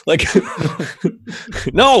listening? Like,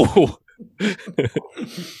 no.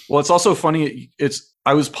 Well, it's also funny.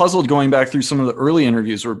 I was puzzled going back through some of the early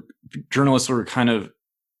interviews where journalists were kind of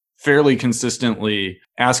fairly consistently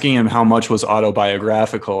asking him how much was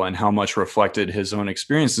autobiographical and how much reflected his own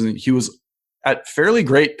experiences. And he was at fairly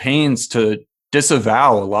great pains to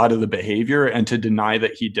disavow a lot of the behavior and to deny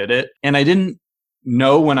that he did it. And I didn't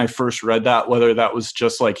know when I first read that whether that was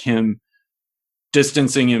just like him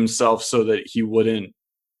distancing himself so that he wouldn't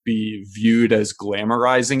be viewed as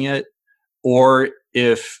glamorizing it, or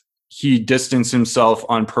if he distanced himself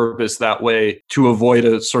on purpose that way to avoid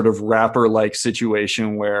a sort of rapper-like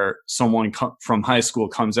situation where someone from high school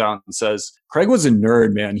comes out and says, Craig was a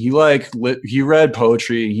nerd, man. He read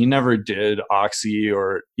poetry. He never did Oxy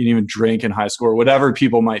or he didn't even drink in high school or whatever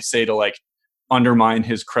people might say to like undermine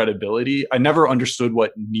his credibility. I never understood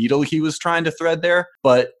what needle he was trying to thread there,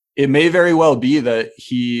 but it may very well be that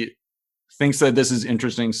he thinks that this is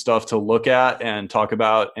interesting stuff to look at and talk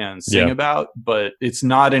about and sing about, but it's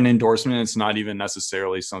not an endorsement. It's not even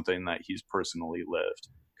necessarily something that he's personally lived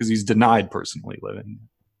because he's denied personally living.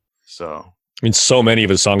 So, I mean, so many of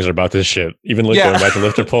his songs are about this shit. Even going back to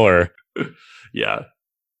Lifter Puller. Yeah.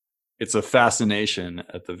 It's a fascination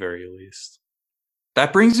at the very least.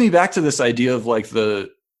 That brings me back to this idea of like the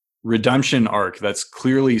redemption arc that's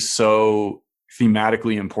clearly so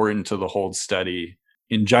thematically important to the Hold Steady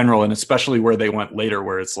in general, and especially where they went later,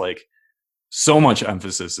 where it's like so much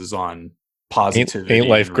emphasis is on positivity. Ain't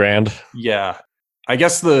life grand? Yeah. I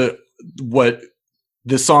guess what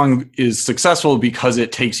this song is successful because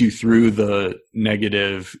it takes you through the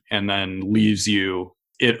negative and then leaves you,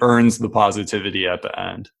 it earns the positivity at the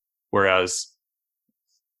end. Whereas,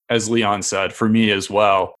 as Leon said, for me as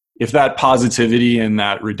well, if that positivity and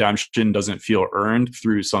that redemption doesn't feel earned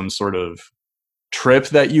through some sort of trip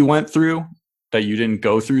that you went through, that you didn't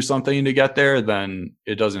go through something to get there, then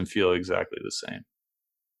it doesn't feel exactly the same.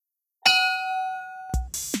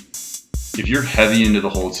 If you're heavy into the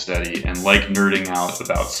Hold Steady and like nerding out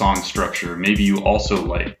about song structure, maybe you also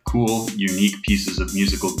like cool, unique pieces of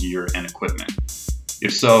musical gear and equipment.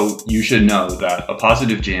 If so, you should know that A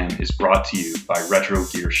Positive Jam is brought to you by Retro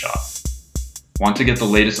Gear Shop. Want to get the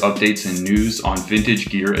latest updates and news on vintage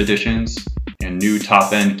gear editions and new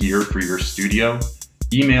top-end gear for your studio?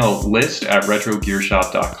 Email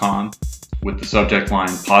list@retrogearshop.com with the subject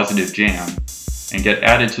line Positive Jam and get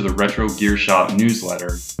added to the Retro Gear Shop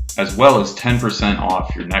newsletter, as well as 10%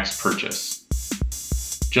 off your next purchase.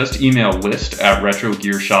 Just email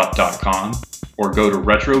list@retrogearshop.com or go to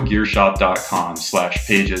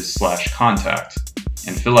retrogearshop.com/pages/contact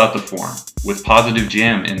and fill out the form with Positive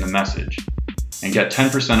Jam in the message and get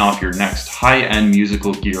 10% off your next high-end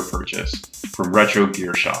musical gear purchase from Retro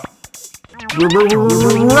Gear Shop. Retro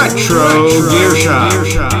Gear Shop.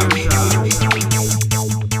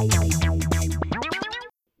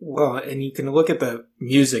 Well, and you can look at the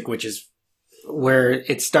music, which is where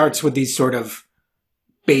it starts with these sort of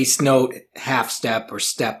bass note half step or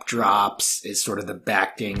step drops is sort of the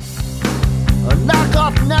backing. A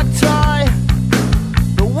knockoff necktie.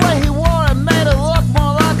 The way he wore it made it look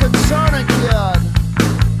more like a tourniquet.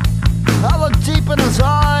 I looked deep in his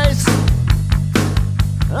eyes.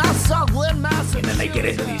 And I saw Glenn Massey. And then they get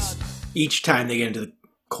into these, each time they get into the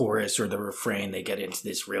chorus or the refrain, they get into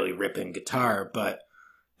this really ripping guitar. But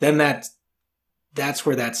then that's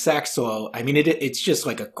where that sax solo, I mean, it's just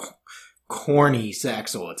like a corny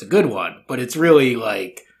sax solo. It's a good one, but it's really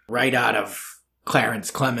like right out of Clarence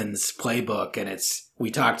Clemens' playbook. And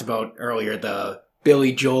we talked about earlier, the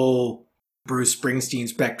Billy Joel, Bruce Springsteen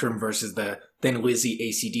spectrum versus the Thin Lizzy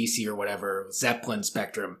AC/DC or whatever, Zeppelin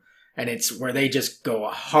spectrum. And it's where they just go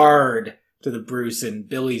hard to the Bruce and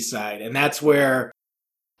Billy side. And that's where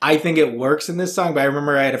I think it works in this song. But I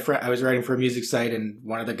remember I had a friend, I was writing for a music site, and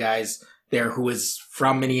one of the guys there who was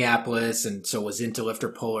from Minneapolis and so was into Lifter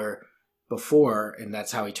Puller before, and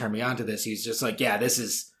that's how he turned me on to this. He's just like, yeah, this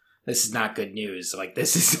is not good news. Like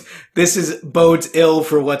this is bodes ill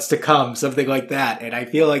for what's to come, something like that. And I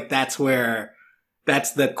feel like that's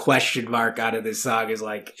the question mark out of this song is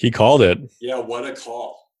like, He called it. Yeah, what a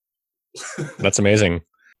call. That's amazing.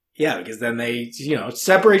 Yeah, because then they,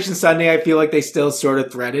 Separation Sunday, I feel like they still sort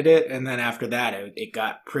of threaded it. And then after that, it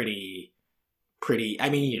got pretty, I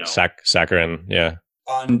mean, Saccharine, yeah.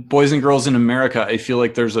 On Boys and Girls in America, I feel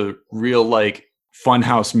like there's a real like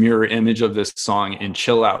funhouse mirror image of this song in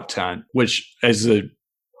Chill Out Tent, which is a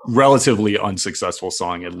relatively unsuccessful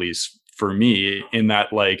song, at least for me, in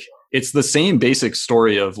that like it's the same basic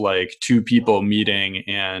story of like two people meeting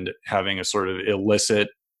and having a sort of illicit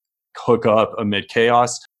hookup amid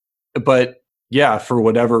chaos. But yeah, for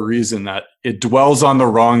whatever reason, that it dwells on the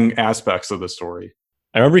wrong aspects of the story.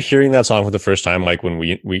 I remember hearing that song for the first time, like when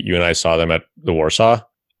you and I saw them at the Warsaw.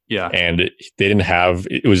 Yeah. And they didn't have,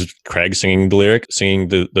 it was Craig singing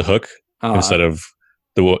the hook instead of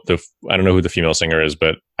the I don't know who the female singer is,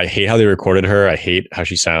 but I hate how they recorded her. I hate how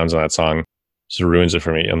she sounds on that song. Just ruins it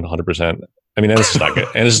for me 100%. I mean, and this is not good.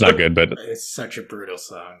 And this is not good, but it's such a brutal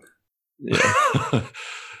song. Yeah.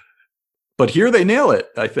 But here they nail it,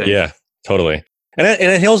 I think. Yeah, totally. And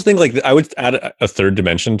I also think like I would add a third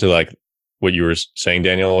dimension to like what you were saying,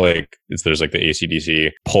 Daniel. Like there's like the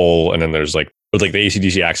AC/DC pull, and then there's like the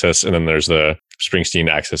AC/DC access, and then there's the Springsteen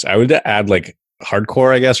access. I would add like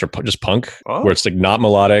hardcore, I guess, or just punk, where it's like not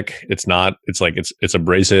melodic. It's not. It's like it's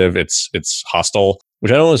abrasive. It's hostile,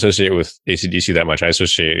 which I don't associate with AC/DC that much. I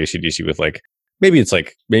associate AC/DC with like maybe it's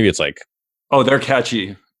like oh, they're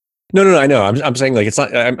catchy. No, I know. I'm saying like it's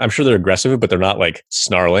not. I'm sure they're aggressive, but they're not like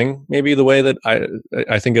snarling. Maybe the way that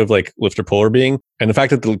I think of like Lifter Puller being, and the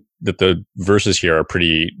fact that the verses here are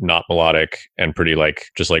pretty not melodic and pretty like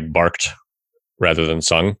just like barked rather than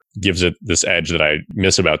sung gives it this edge that I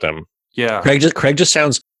miss about them. Yeah, Craig just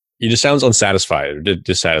sounds unsatisfied or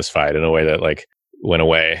dissatisfied in a way that like went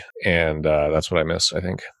away, and that's what I miss, I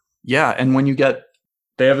think. Yeah, and when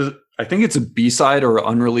they have I think it's a B-side or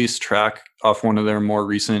unreleased track off one of their more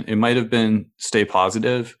recent, it might have been Stay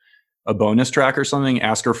Positive, a bonus track or something,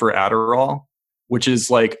 Ask Her for Adderall, which is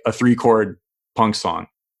like a 3-chord punk song.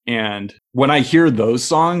 And when I hear those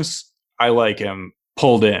songs, I like am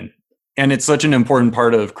pulled in. And it's such an important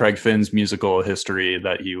part of Craig Finn's musical history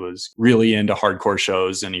that he was really into hardcore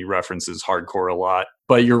shows and he references hardcore a lot.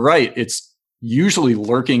 But you're right, it's usually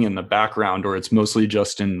lurking in the background or it's mostly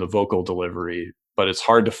just in the vocal delivery, but it's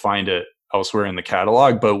hard to find it elsewhere in the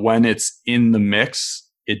catalog. But when it's in the mix,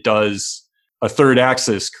 it does. A third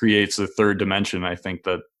axis creates a third dimension. I think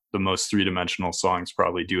that the most three-dimensional songs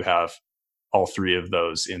probably do have all three of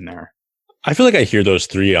those in there. I feel like I hear those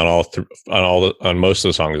three on on most of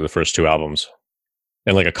the songs of the first two albums,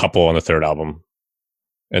 and like a couple on the third album,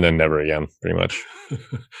 and then never again, pretty much.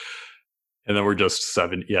 And then we're just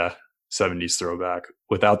 70s throwback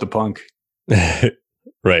without the punk.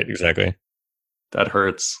 Right, exactly. That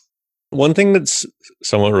hurts. One thing that's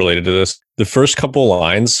somewhat related to this, the first couple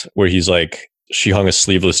lines where he's like, she hung a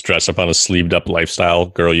sleeveless dress up on a sleeved up lifestyle.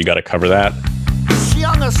 Girl, you got to cover that. She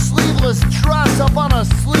hung a sleeveless dress up on a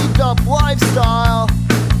sleeved up lifestyle.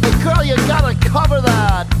 Hey girl, you gotta cover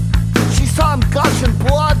that. She saw him gushing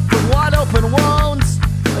blood from wide open wounds.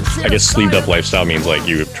 I guess sleeved up lifestyle means like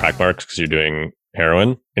you have track marks because you're doing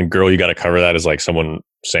heroin. And girl, you got to cover that is like someone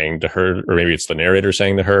saying to her, or maybe it's the narrator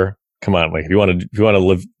saying to her, come on, like if you want to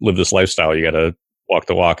live this lifestyle, you got to walk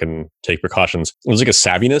the walk and take precautions. There's like a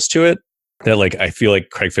savviness to it that like I feel like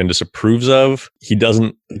Craig Finn disapproves of. He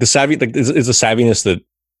doesn't the savvy like it's a savviness that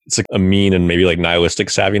it's like a mean and maybe like nihilistic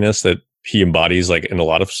savviness that he embodies like in a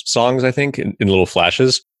lot of songs. I think in little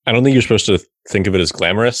flashes. I don't think you're supposed to think of it as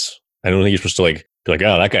glamorous. I don't think you're supposed to like be like,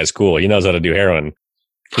 oh, that guy's cool. He knows how to do heroin.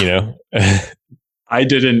 You know. I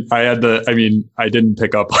didn't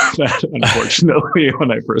pick up on that, unfortunately, when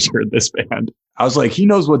I first heard this band. I was like, he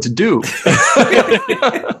knows what to do.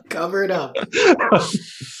 Cover it up.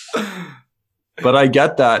 But I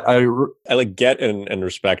get that. I like get and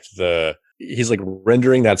respect he's like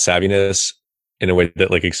rendering that savviness in a way that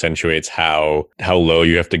like accentuates how low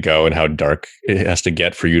you have to go and how dark it has to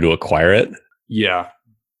get for you to acquire it. Yeah.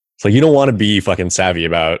 It's like, you don't want to be fucking savvy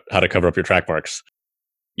about how to cover up your track marks.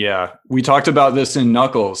 Yeah. We talked about this in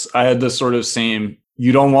Knuckles. I had this sort of same,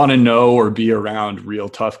 you don't want to know or be around real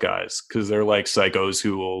tough guys because they're like psychos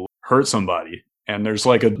who will hurt somebody. And there's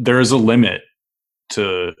a limit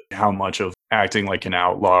to how much of acting like an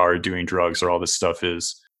outlaw or doing drugs or all this stuff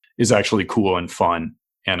is actually cool and fun.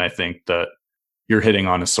 And I think that you're hitting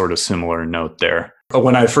on a sort of similar note there.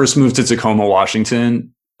 When I first moved to Tacoma,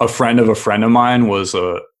 Washington, a friend of mine was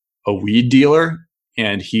a weed dealer,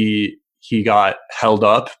 and he got held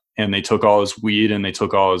up and they took all his weed and they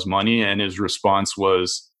took all his money, and his response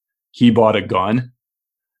was he bought a gun.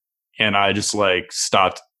 And I just like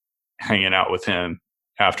stopped hanging out with him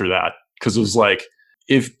after that, because it was like,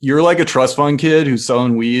 if you're like a trust fund kid who's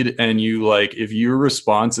selling weed and you like, if your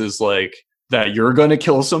response is like that you're going to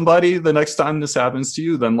kill somebody the next time this happens to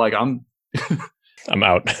you, then like I'm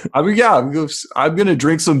out. I mean, yeah, I'm going to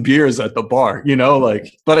drink some beers at the bar, you know,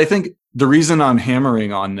 like, but I think the reason I'm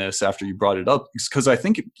hammering on this after you brought it up is because I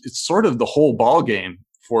think it's sort of the whole ball game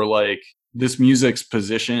for like this music's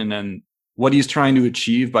position and what he's trying to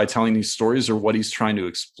achieve by telling these stories, or what he's trying to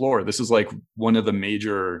explore. This is like one of the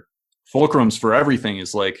major fulcrums for everything,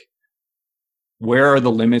 is like, where are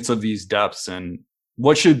the limits of these depths and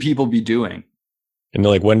what should people be doing? And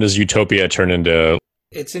like, when does utopia turn into...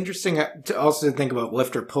 It's interesting to also think about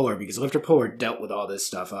Lifter Puller, because Lifter Puller dealt with all this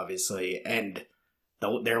stuff, obviously, and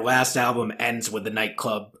their last album ends with the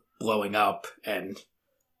nightclub blowing up, and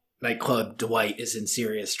nightclub Dwight is in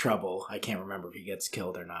serious trouble. I can't remember if he gets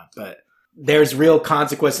killed or not, but there's real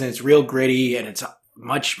consequence, and it's real gritty, and it's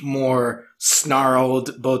much more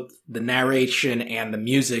snarled. Both the narration and the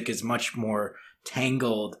music is much more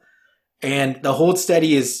tangled. And the Hold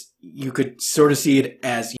Steady is, you could sort of see it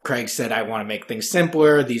as Craig said, I want to make things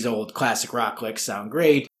simpler. These old classic rock licks sound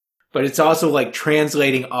great. But it's also like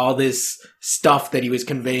translating all this stuff that he was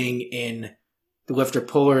conveying in the Lifter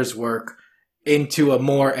Puller's work into a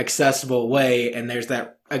more accessible way. And there's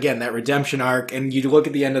that, again, that redemption arc. And you look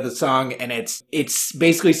at the end of the song and it's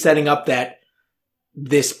basically setting up that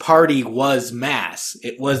this party was mass.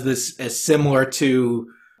 It was this as similar to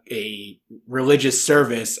a religious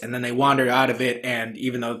service, and then they wandered out of it, and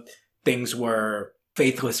even though things were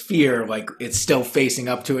faithless fear, like it's still facing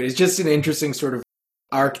up to it. It's just an interesting sort of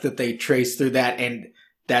arc that they trace through that, and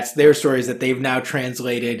that's their stories that they've now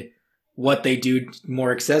translated what they do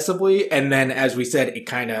more accessibly. And then, as we said,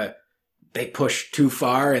 they push too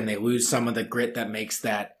far and they lose some of the grit that makes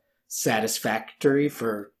that satisfactory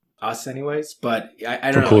for us anyways. But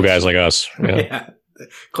I don't know. For cool guys like us. Yeah. Yeah.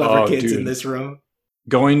 Clever kids in this room.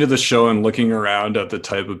 Going to the show and looking around at the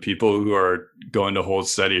type of people who are going to Hold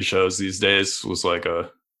Steady shows these days was like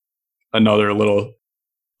another little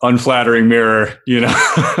unflattering mirror, you know.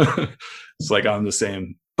 It's like I'm the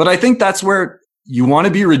same. But I think that's where you want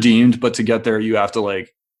to be redeemed, but to get there, you have to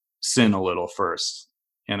like sin a little first.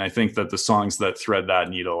 And I think that the songs that thread that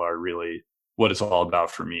needle are really what it's all about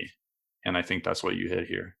for me. And I think that's what you hit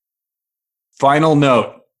here. Final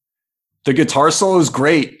note. The guitar solo is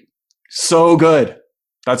great. So good.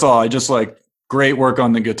 That's all. I just like great work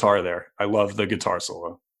on the guitar there. I love the guitar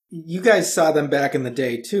solo. You guys saw them back in the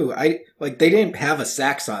day too. They didn't have a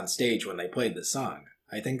sax on stage when they played the song.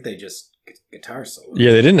 I think they just guitar solo.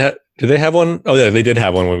 Yeah, they didn't have. Did they have one? Oh, yeah, they did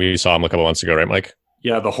have one when we saw them a couple months ago, right, Mike?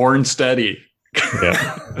 Yeah, the horn steady.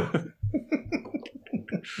 Yeah.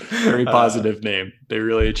 Very positive name. They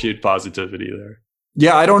really achieved positivity there.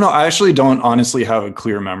 Yeah, I don't know. I actually don't honestly have a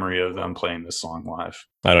clear memory of them playing this song live.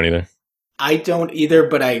 I don't either. I don't either,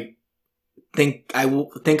 but I think I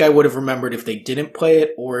would have remembered if they didn't play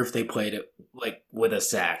it or if they played it like with a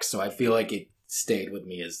sax. So I feel like it stayed with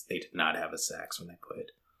me as they did not have a sax when they played.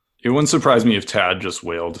 It wouldn't surprise me if Tad just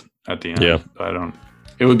wailed at the end. Yeah. I don't.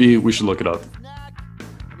 It would be. We should look it up.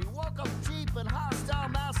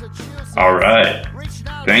 All right.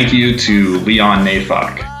 Thank you to Leon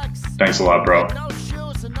Nafok. Thanks a lot, bro.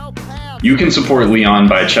 You can support Leon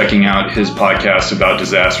by checking out his podcast about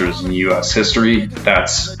disasters in U.S. history.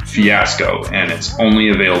 That's Fiasco, and it's only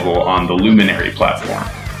available on the Luminary platform.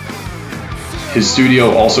 His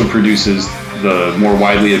studio also produces the more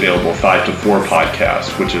widely available 5 to 4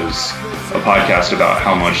 podcast, which is a podcast about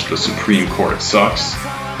how much the Supreme Court sucks,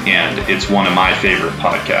 and it's one of my favorite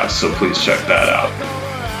podcasts, so please check that out.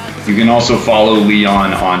 You can also follow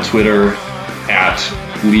Leon on Twitter at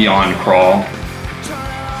Leon Crawl.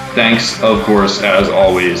 Thanks, of course, as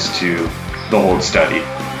always, to The Hold Steady.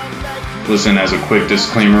 Listen, as a quick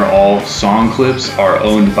disclaimer, all song clips are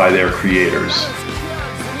owned by their creators.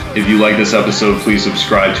 If you like this episode, please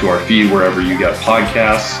subscribe to our feed wherever you get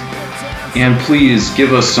podcasts. And please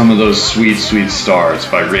give us some of those sweet, sweet stars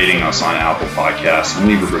by rating us on Apple Podcasts and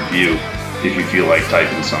leave a review if you feel like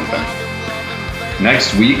typing something.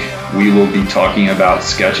 Next week, we will be talking about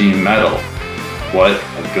Sketchy Metal. What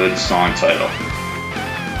a good song title.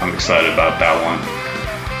 I'm excited about that one.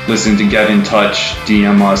 Listen, to get in touch,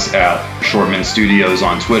 DM us at Shortman Studios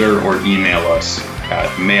on Twitter or email us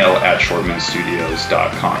at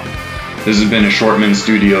mail@shortmanstudios.com. This has been a Shortman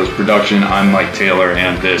Studios production. I'm Mike Taylor,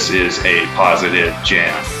 and this is A Positive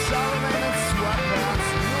Jam.